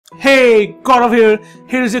Hey, Gaurav here.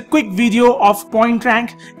 Here is a quick video of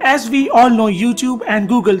PointRank. As we all know, YouTube and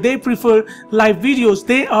Google, they prefer live videos.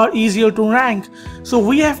 They are easier to rank. So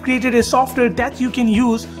we have created a software that you can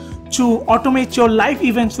use to automate your live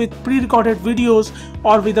events with pre-recorded videos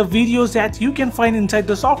or with the videos that you can find inside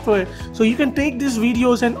the software. So you can take these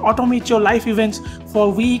videos and automate your live events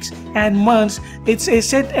for weeks and months. It's a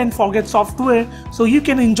set and forget software, so you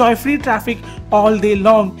can enjoy free traffic all day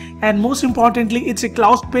long. And most importantly, it's a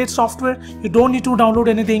cloud-based software. You don't need to download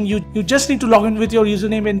anything. You just need to log in with your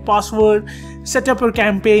username and password, set up your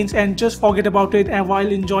campaigns, and just forget about it, and while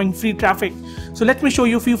enjoying free traffic. So let me show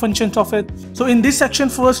you a few functions of it. So in this section,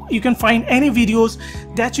 first you can find any videos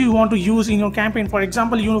that you want to use in your campaign. For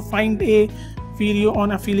example, you will find a video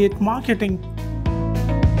on affiliate marketing.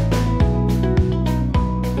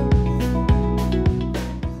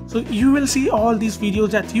 So you will see all these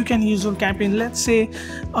videos that you can use on campaign. Let's say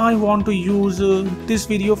I want to use this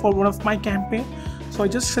video for one of my campaign. So I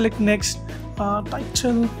just select next,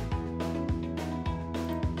 title,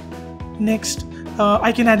 next.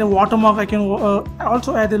 I can add a watermark. I can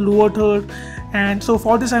also add a lower third. And so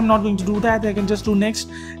for this I'm not going to do that. I can just do next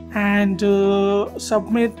and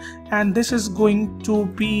submit, and this is going to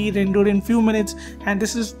be rendered in few minutes, and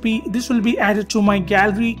this will be added to my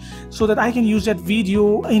gallery so that I can use that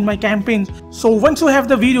video in my campaigns. So once you have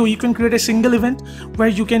the video, you can create a single event where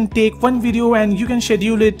you can take one video and you can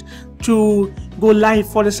schedule it to go live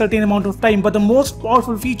for a certain amount of time. But the most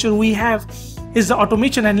powerful feature we have is the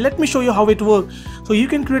automation, and let me show you how it works. So you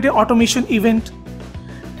can create an automation event,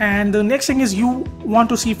 and the next thing is you want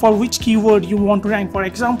to see for which keyword you want to rank. For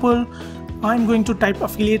example, I'm going to type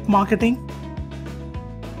affiliate marketing.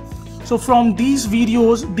 So from these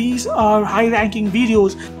videos, these are high ranking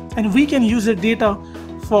videos, and we can use the data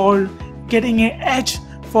for getting an edge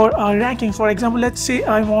for our rankings. For example, let's say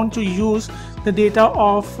I want to use the data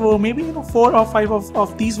of maybe 4 or 5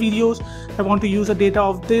 of these videos. I want to use the data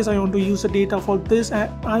of this, I want to use the data for this, and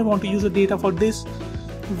I want to use the data for this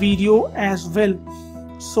video as well.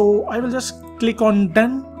 So I will just click on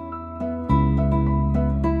done,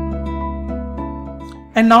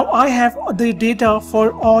 and now I have the data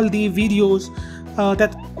for all the videos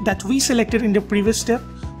that we selected in the previous step.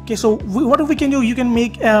 Okay, so what we can do, we can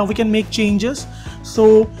make changes.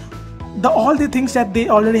 So all the things that they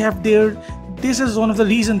already have there, this is one of the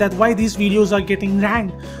reasons that why these videos are getting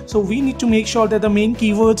ranked. So we need to make sure that the main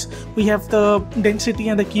keywords, we have the density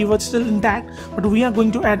and the keywords still intact, but we are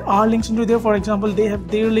going to add our links into there. For example, they have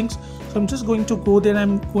their links, so I'm just going to go there.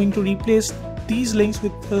 I'm going to replace these links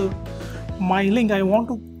with my link. I want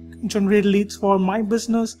to generate leads for my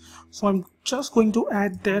business, so I'm just going to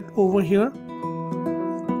add that over here.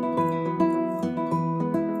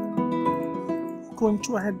 Going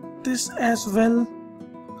to add this as well,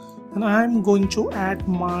 and I'm going to add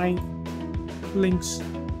my links.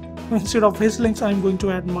 Instead of his links, I'm going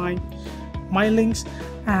to add my links.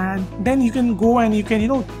 And then you can go and you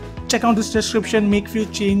can check out this description, make few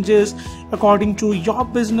changes according to your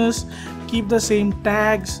business, keep the same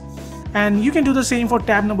tags, and you can do the same for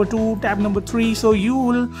tab number 2, tab number 3. So you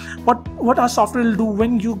will, what our software will do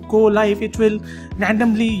when you go live, it will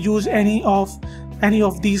randomly use any of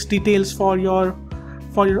these details for your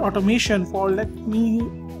automation. Let me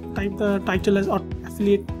type the title as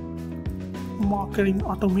affiliate marketing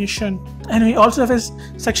automation. And we also have a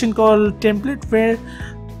section called template, where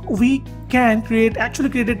we can actually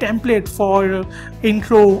create a template for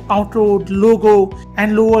intro, outro, logo,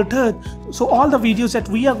 and lower third. So all the videos that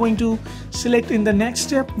we are going to select in the next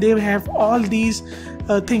step, they will have all these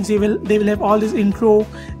things. They will have all this intro,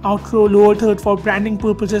 outro, lower third for branding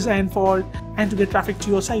purposes and to get traffic to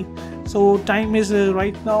your site. So time is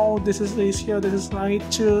right now, this is here, this is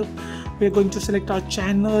right. We are going to select our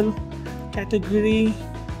channel, category,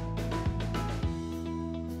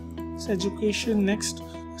 it's education, next.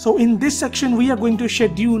 So in this section, we are going to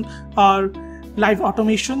schedule our live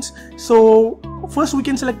automations. So first we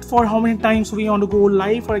can select for how many times we want to go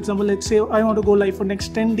live. For example, let's say I want to go live for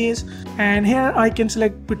next 10 days, and here I can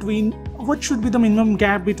select between what should be the minimum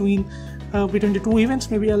gap between the two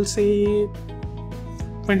events. Maybe I'll say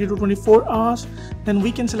 20 to 24 hours. Then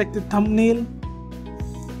we can select the thumbnail.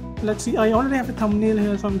 Let's see, I already have a thumbnail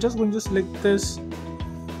here, so I'm just going to select this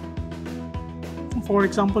for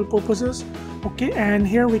example purposes. Okay, and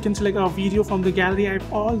here we can select our video from the gallery. I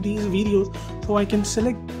have all these videos, so I can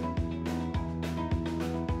select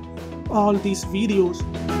all these videos.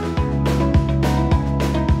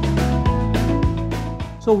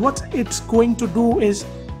 So what it's going to do is,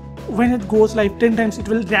 when it goes live 10 times, it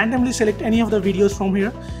will randomly select any of the videos from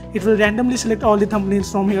here. It will randomly select all the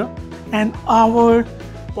thumbnails from here, and our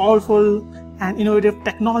powerful and innovative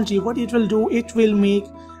technology, what it will do, it will make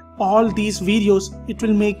all these videos, it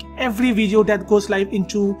will make every video that goes live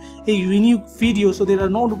into a unique video, so there are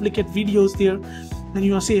no duplicate videos there, and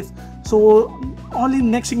you are safe. So only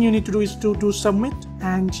next thing you need to do is to submit,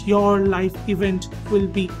 and your live event will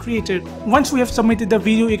be created. Once we have submitted the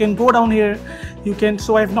video, you can go down here, you can,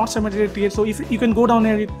 so I have not submitted it yet, so if you can go down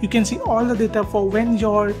here, you can see all the data for when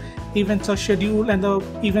your events are scheduled and the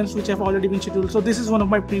events which have already been scheduled. So this is one of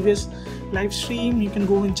my previous live stream, you can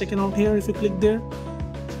go and check it out here if you click there.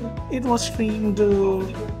 It was streamed,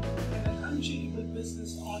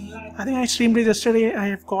 I think I streamed it yesterday. I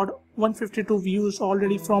have got 152 views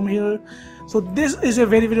already from here. So this is a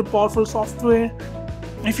very, very powerful software.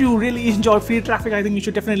 If you really enjoy free traffic, I think you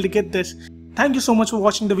should definitely get this. Thank you so much for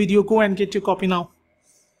watching the video. Go and get your copy now.